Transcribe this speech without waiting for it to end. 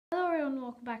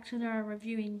welcome back to our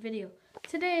reviewing video.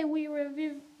 Today I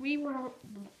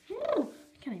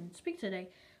can't even speak today.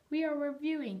 We are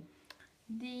reviewing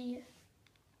the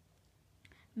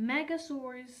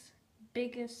Megasurs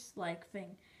biggest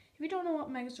thing. If you don't know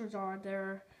what Megasurs are,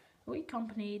 they're a wee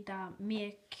company that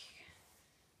make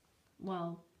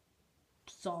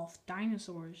soft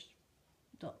dinosaurs.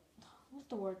 What's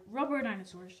the word? Rubber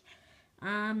dinosaurs.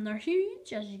 They're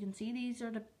huge, as you can see. These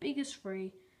are the biggest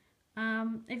free.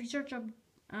 If you search up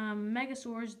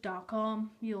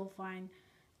Megasurs.com, you'll find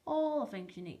all the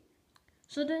things you need.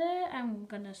 So today I'm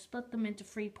gonna split them into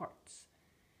 3 parts.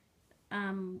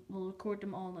 We'll record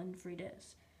them all in 3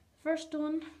 days. First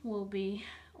one will be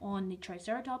on the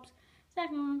Triceratops.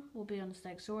 Second one will be on the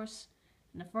Stegosaurus.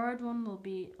 And the third one will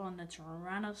be on the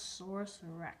Tyrannosaurus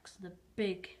Rex, the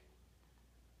big.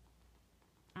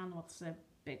 And what's the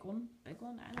big one? Big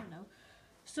one? I don't know.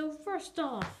 So first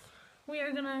off, we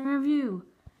are gonna review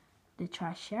the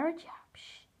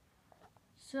Triceratops.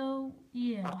 So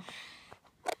yeah,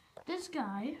 this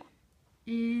guy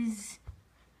is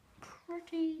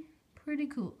pretty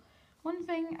cool. One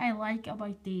thing I like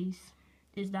about these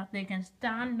is that they can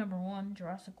stand. Number one,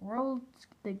 Jurassic World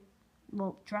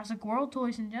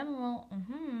toys in general.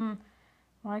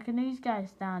 Why can these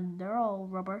guys stand? They're all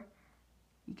rubber.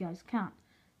 You guys can't.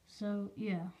 So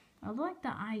yeah, I like the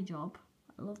eye job.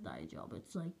 I love the eye job.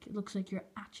 It's like, it looks like you're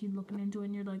actually looking into it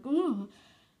and you're like, ooh.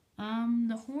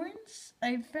 The horns,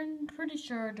 I've been pretty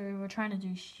sure they were trying to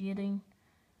do shading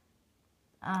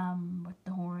with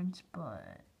the horns,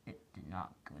 but it did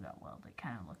not go that well. They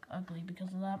kind of look ugly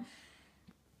because of that.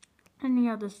 And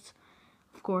yeah, this,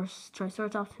 of course,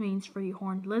 Triceratops means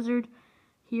 3-horned lizard.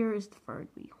 Here is the third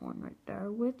wee horn right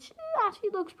there, which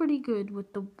actually looks pretty good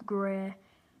with the grey.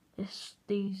 The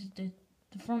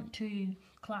front 2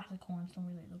 classic horns don't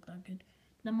really look that good.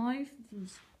 The mouth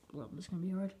is, well, this is gonna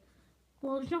be hard.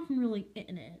 Well, there's nothing really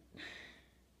in it,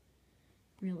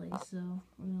 really, so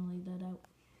we're gonna leave that out.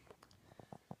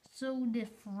 So the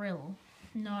frill.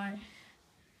 Now,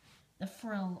 the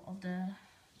frill of the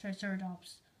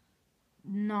Triceratops,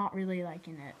 not really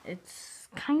liking it. It's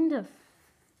kind of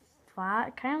flat.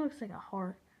 It kind of looks like a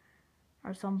heart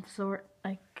or some sort.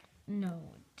 Like,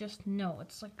 no, just no.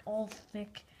 It's like all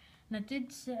thick. And I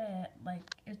did say,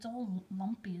 it's all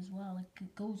lumpy as well. Like,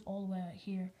 it goes all the way out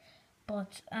here.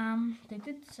 But, they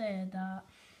did say that,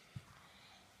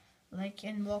 like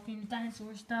in Walking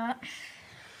Dinosaurs, that,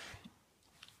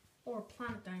 or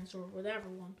Planet Dinosaur, whatever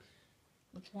one,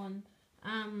 which one,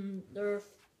 the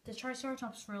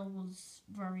Triceratops frill was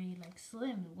very,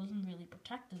 slim. It wasn't really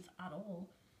protective at all.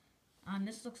 And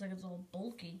this looks like it's all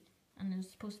bulky, and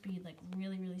it's supposed to be,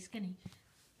 really, really skinny.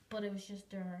 But it was just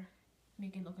there,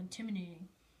 making it look intimidating.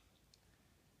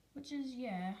 Which is,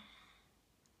 yeah,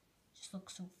 just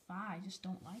looks so fat. I just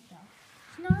don't like that.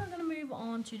 So now we're going to move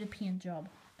on to the paint job.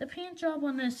 The paint job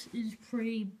on this is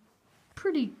pretty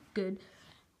good.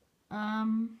 Not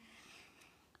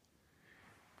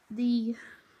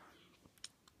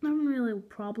really a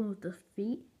problem with the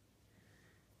feet.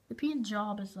 The paint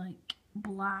job is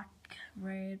black,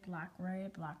 red, black,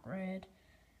 red, black, red.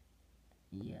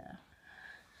 Yeah.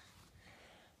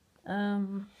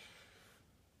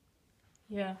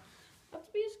 Yeah. That's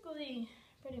basically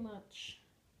pretty much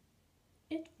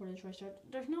it for the Triceratops.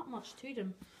 There's not much to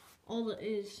them. All it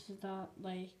is that,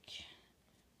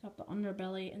 got the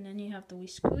underbelly, and then you have the wee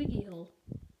squeaky hole,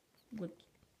 which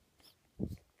you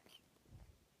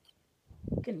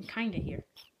can kind of hear.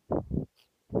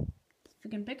 If you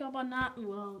can pick up on that,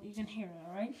 well, you can hear it,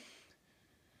 alright?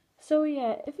 So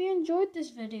yeah, if you enjoyed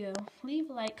this video, leave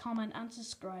a like, comment, and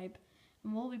subscribe,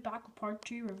 and we'll be back with part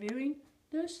 2 reviewing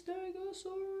the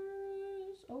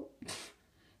Stegosaurus. Oh,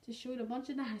 just showed a bunch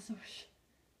of dinosaurs.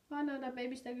 Find out that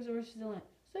baby Stegosaurus is still in it.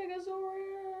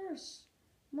 Stegosaurus!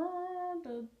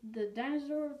 The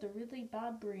dinosaur with the really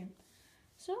bad brain.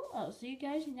 So, I'll see you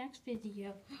guys in the next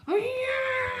video. Oh,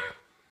 yeah!